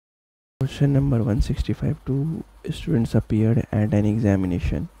Question number 165. Two students appeared at an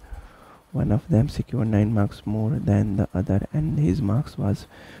examination. One of them secured 9 marks more than the other, and his marks was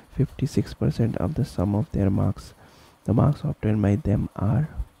 56% of the sum of their marks. The marks obtained by them are.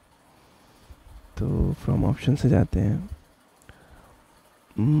 तो from option से जाते हैं.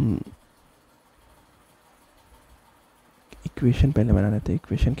 Equation पहले बना लेते हैं.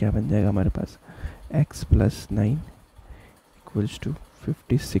 Equation क्या बन जाएगा हमारे पास? x plus 9 equals to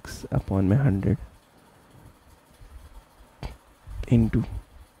 56 upon में 100 into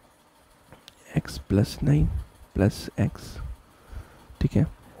x plus 9 plus x. ठीक है.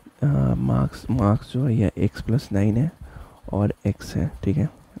 मार्क्स जो है यह x प्लस 9 है और x है. ठीक है.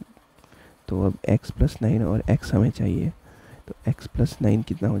 तो अब x प्लस 9 और x हमें चाहिए. तो x प्लस 9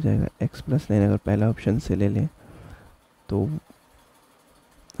 कितना हो जाएगा? x प्लस 9 अगर पहला ऑप्शन से ले लें तो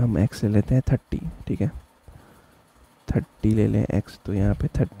हम x ले लेते हैं 30. ठीक है. 30 ले लें x, तो यहाँ पे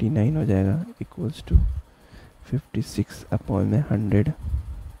 39 हो जाएगा इक्वल्स टू 56 अपॉन में 100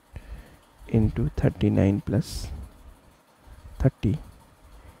 इंटू 39 प्लस 30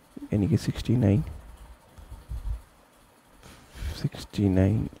 यानी कि 69.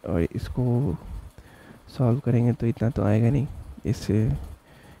 और इसको सॉल्व करेंगे तो इतना तो आएगा नहीं, इससे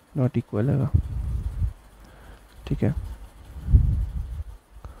नॉट इक्वल आएगा. ठीक है.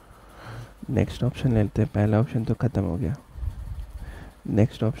 नेक्स्ट ऑप्शन ले लेते हैं. पहला ऑप्शन तो ख़त्म हो गया.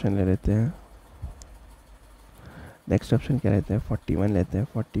 नेक्स्ट ऑप्शन ले लेते हैं. नेक्स्ट ऑप्शन क्या लेते हैं? 41 लेते हैं.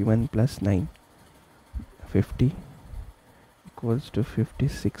 41 प्लस 9 50 इक्वल्स टू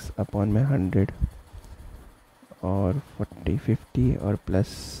 56 अपॉन में 100 और 50 और प्लस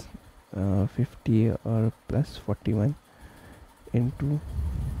 50 और प्लस 41 इंटू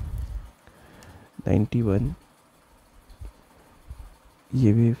 91.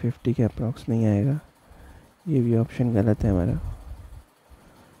 ये भी 50 के अप्रॉक्स नहीं आएगा. ये भी ऑप्शन गलत है हमारा.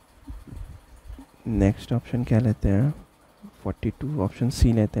 नेक्स्ट ऑप्शन क्या लेते हैं? 42. ऑप्शन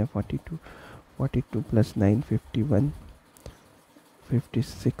सी लेते हैं. 42 प्लस 9 51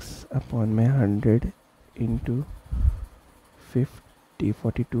 56 अपॉन में 100 इंटू 50.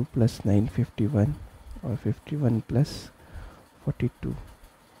 42 प्लस 9 51 और 51 plus 42.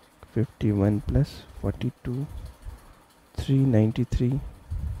 51 plus 42 393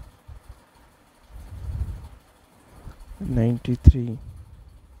 93.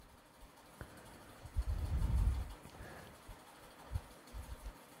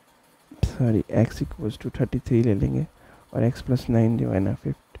 Sorry, x equals to 33 ले लेंगे और x प्लस 9 जो है ना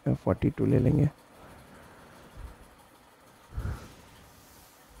 42 ले लेंगे.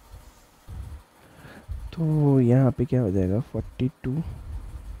 तो यहाँ पे क्या हो जाएगा? 42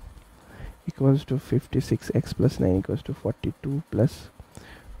 equals to 56. x plus 9 equals to 42 plus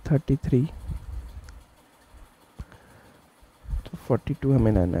 33. तो 42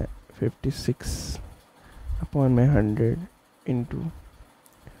 हमें लाना है. 56 अपॉन में 100 इंटू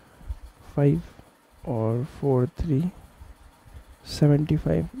 5 और 4 3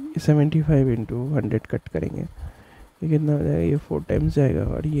 75. 75 इंटू 100 कट करेंगे. ये कितना हो जाएगा? ये 4 टाइम्स जाएगा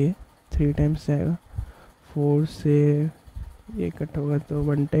और ये 3 टाइम्स जाएगा. 4 से ये कट होगा तो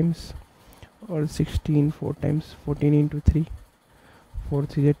 1 टाइम्स और 16 4 times. 14 into 3 4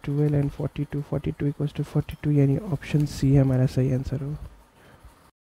 3 12 and 42 equals to 42 यानी ऑप्शन सी हमारा सही आंसर होगा.